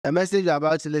The message you're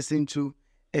about to listen to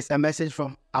is a message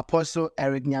from Apostle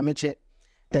Eric Nyamekye,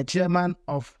 the chairman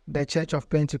of the Church of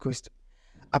Pentecost.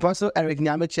 Apostle Eric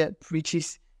Nyamekye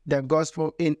preaches the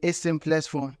gospel in its simplest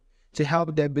form to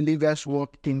help the believers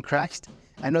walk in Christ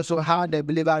and also how the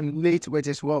believer relates with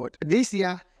his world. This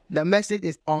year, the message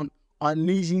is on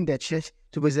unleashing the church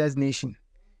to possess nation.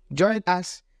 Join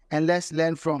us and let's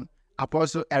learn from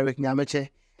Apostle Eric Nyamekye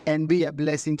and be a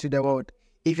blessing to the world.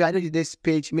 If you are new to this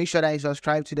page, make sure that you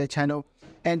subscribe to the channel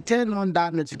and turn on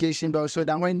that notification bell so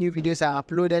that when new videos are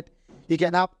uploaded, you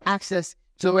can have access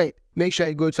to it. Make sure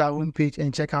you go to our homepage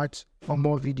and check out for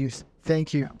more videos.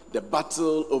 Thank you. The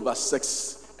battle over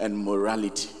sex and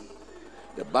morality.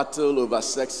 The battle over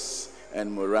sex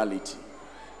and morality.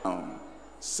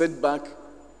 Sit back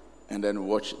and then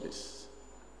watch this.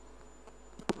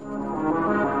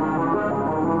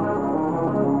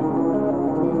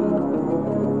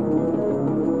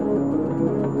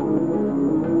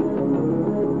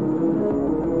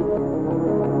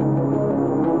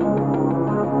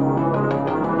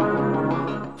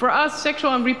 For us,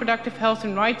 sexual and reproductive health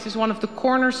and rights is one of the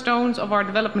cornerstones of our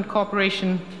development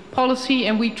cooperation policy,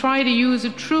 and we try to use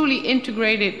a truly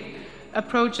integrated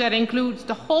approach that includes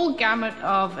the whole gamut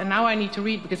of, and now I need to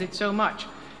read because it's so much,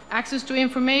 access to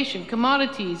information,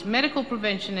 commodities, medical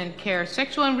prevention and care,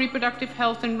 sexual and reproductive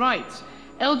health and rights,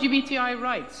 LGBTI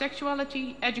rights,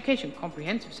 sexuality education,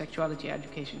 comprehensive sexuality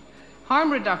education,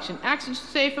 harm reduction, access to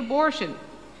safe abortion.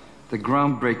 The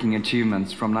groundbreaking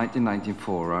achievements from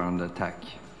 1994 are under attack.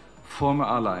 Former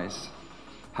allies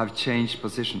have changed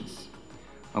positions,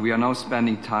 and we are now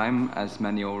spending time, as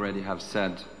many already have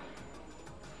said,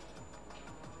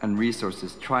 and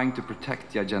resources trying to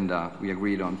protect the agenda we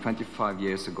agreed on 25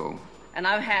 years ago. And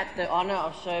I've had the honor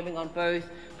of serving on both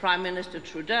Prime Minister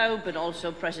Trudeau, but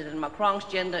also President Macron's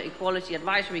Gender Equality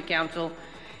Advisory Council.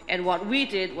 And what we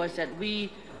did was that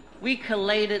we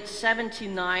collated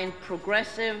 79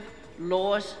 progressive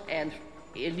laws and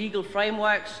legal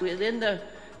frameworks within the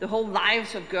whole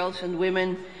lives of girls and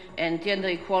women and gender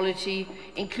equality,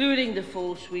 including the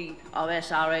full suite of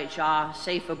SRHR,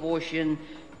 safe abortion,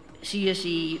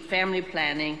 CSE, family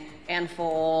planning, and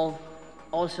for all,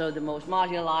 also the most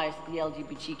marginalized, the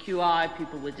LGBTQI,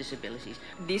 people with disabilities.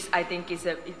 This, I think, is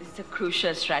a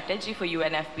crucial strategy for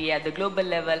UNFPA at the global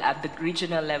level, at the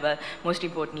regional level, most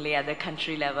importantly at the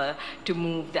country level, to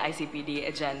move the ICPD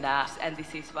agenda. And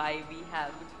this is why we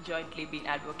have jointly been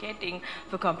advocating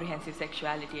for comprehensive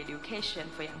sexuality education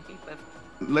for young people.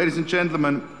 Ladies and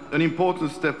gentlemen, an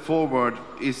important step forward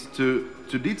is to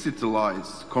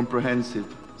digitalize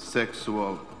comprehensive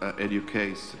sexual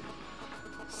education.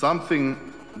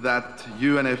 Something that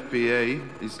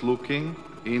UNFPA is looking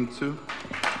into.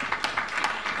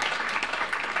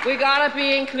 We gotta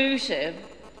be inclusive.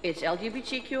 It's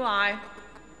LGBTQI,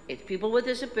 it's people with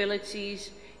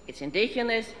disabilities, it's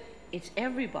indigenous, it's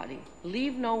everybody.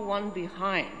 Leave no one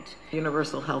behind.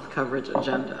 Universal health coverage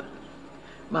agenda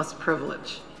must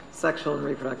privilege sexual and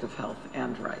reproductive health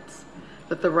and rights.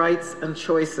 But the rights and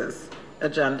choices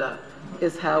agenda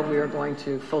is how we are going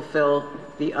to fulfill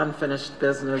the unfinished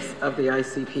business of the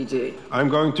ICPD. I'm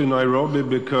going to Nairobi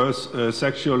because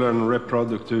sexual and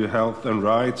reproductive health and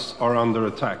rights are under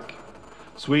attack.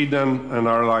 Sweden and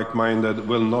our like-minded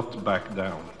will not back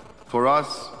down. For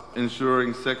us,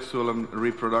 ensuring sexual and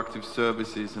reproductive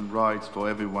services and rights for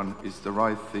everyone is the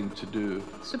right thing to do.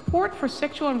 Support for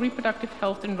sexual and reproductive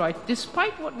health and rights,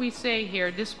 despite what we say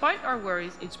here, despite our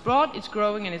worries, it's broad, it's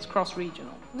growing, and it's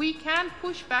cross-regional. We can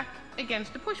push back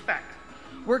against the pushback.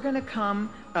 We're going to come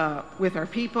with our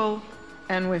people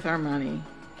and with our money,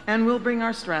 and we'll bring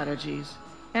our strategies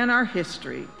and our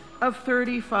history of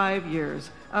 35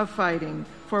 years of fighting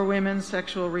for women's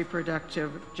sexual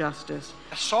reproductive justice.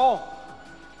 I saw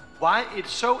why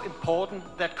it's so important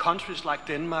that countries like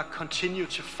Denmark continue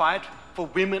to fight for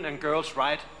women and girls'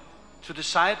 right to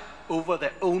decide over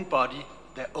their own body,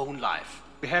 their own life.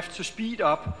 We have to speed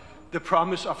up the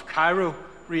promise of Cairo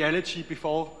reality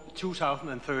before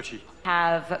 2030.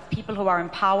 Have people who are in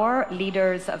power,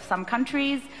 leaders of some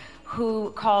countries,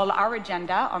 who call our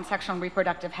agenda on sexual and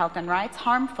reproductive health and rights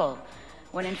harmful,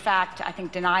 when in fact I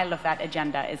think denial of that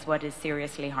agenda is what is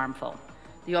seriously harmful.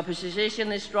 The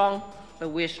opposition is strong, but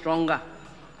we're stronger.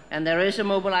 And there is a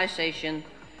mobilization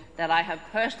that I have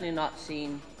personally not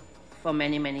seen for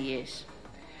many, many years.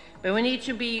 But we need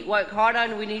to work harder,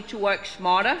 and we need to work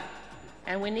smarter,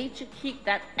 and we need to keep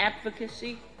that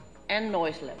advocacy and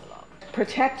noise level up.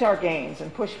 Protect our gains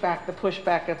and push back the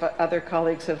pushback of other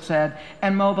colleagues have said,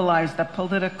 and mobilize the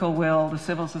political will, the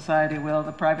civil society will,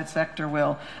 the private sector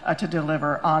will to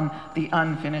deliver on the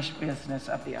unfinished business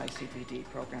of the ICPD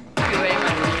program. Thank you very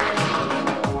much.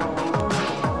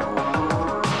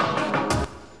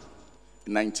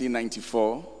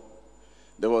 1994,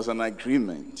 there was an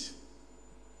agreement.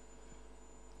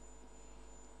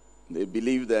 They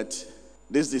believe that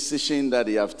this decision that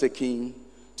they have taken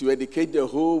to educate the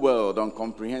whole world on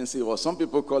comprehensive, or some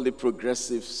people call it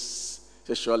progressive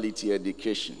sexuality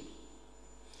education.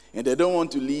 And they don't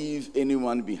want to leave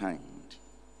anyone behind.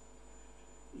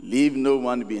 Leave no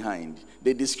one behind.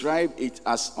 They describe it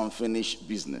as unfinished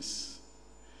business.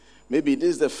 Maybe this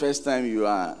is the first time you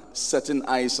are setting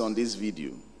eyes on this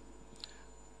video.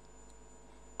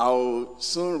 I'll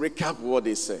soon recap what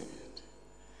they said,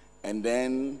 and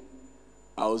then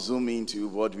I'll zoom into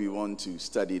what we want to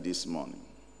study this morning.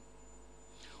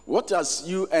 What has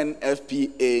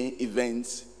UNFPA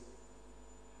events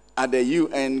at the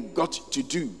UN got to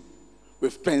do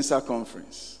with PENSA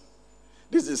Conference?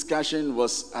 This discussion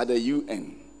was at the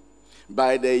UN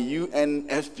by the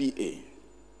UNFPA.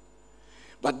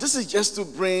 But this is just to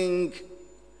bring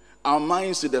our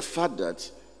minds to the fact that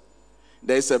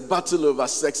there is a battle over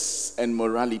sex and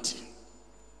morality.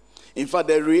 In fact,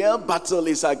 the real battle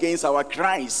is against our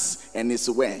Christ and His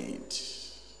word.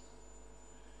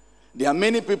 There are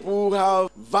many people who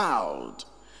have vowed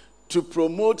to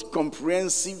promote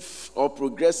comprehensive or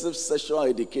progressive sexual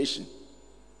education.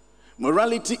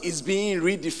 Morality is being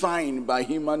redefined by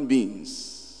human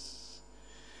beings.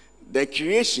 The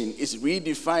creation is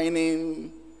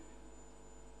redefining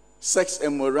sex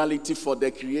and morality for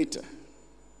the Creator.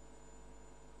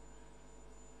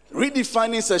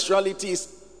 Redefining sexuality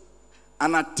is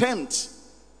an attempt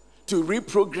to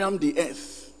reprogram the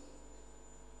earth.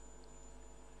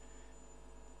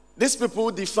 These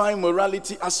people define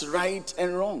morality as right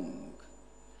and wrong.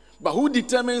 But who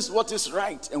determines what is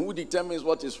right and who determines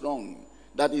what is wrong?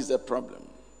 That is the problem.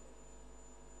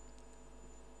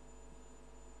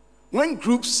 When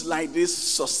groups like this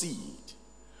succeed,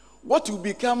 what will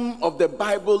become of the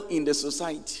Bible in the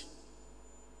society?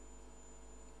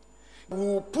 We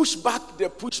will push back the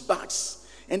pushbacks.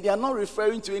 And they are not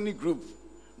referring to any group,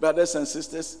 brothers and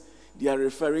sisters. They are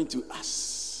referring to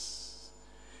us.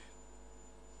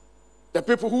 The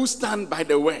people who stand by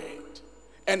the word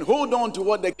and hold on to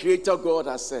what the Creator God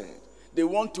has said. They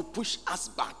want to push us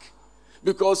back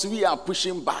because we are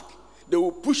pushing back. They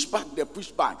will push back the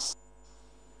pushbacks.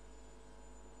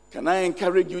 Can I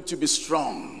encourage you to be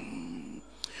strong?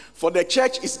 For the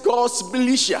church is God's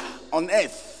militia on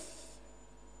earth.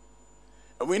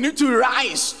 And we need to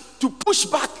rise to push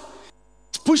back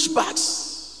pushbacks.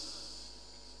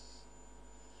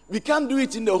 We can't do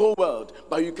it in the whole world,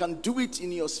 but you can do it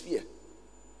in your sphere.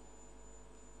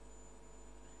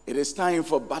 It is time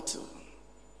for battle.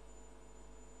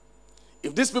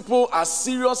 If these people are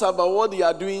serious about what they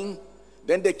are doing,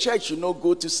 then the church should not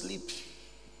go to sleep.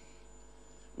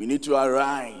 We need to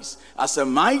arise as a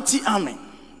mighty army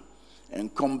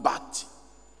and combat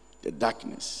the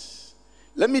darkness.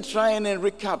 Let me try and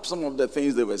recap some of the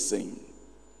things they were saying.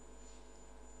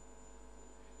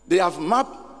 They have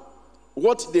mapped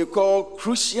what they call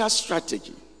crucial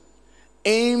strategy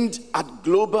aimed at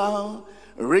global,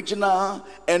 regional,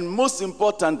 and most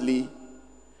importantly,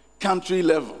 country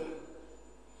level.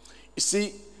 You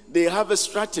see, they have a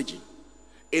strategy.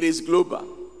 It is global,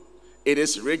 it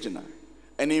is regional,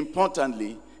 and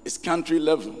importantly, it's country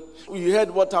level. You heard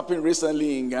what happened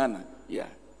recently in Ghana. Yeah.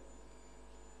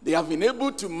 They have been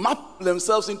able to map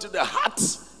themselves into the heart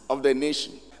of the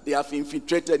nation. They have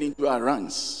infiltrated into our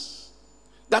ranks.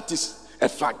 That is a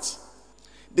fact.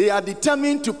 They are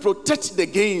determined to protect the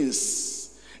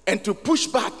gains and to push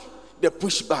back the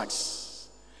pushbacks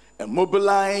and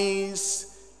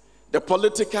mobilize the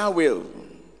political will,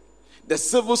 the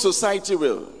civil society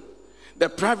will, the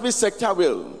private sector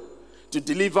will to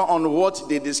deliver on what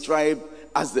they describe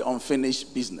as the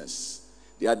unfinished business.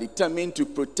 They are determined to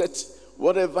protect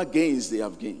whatever gains they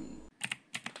have gained.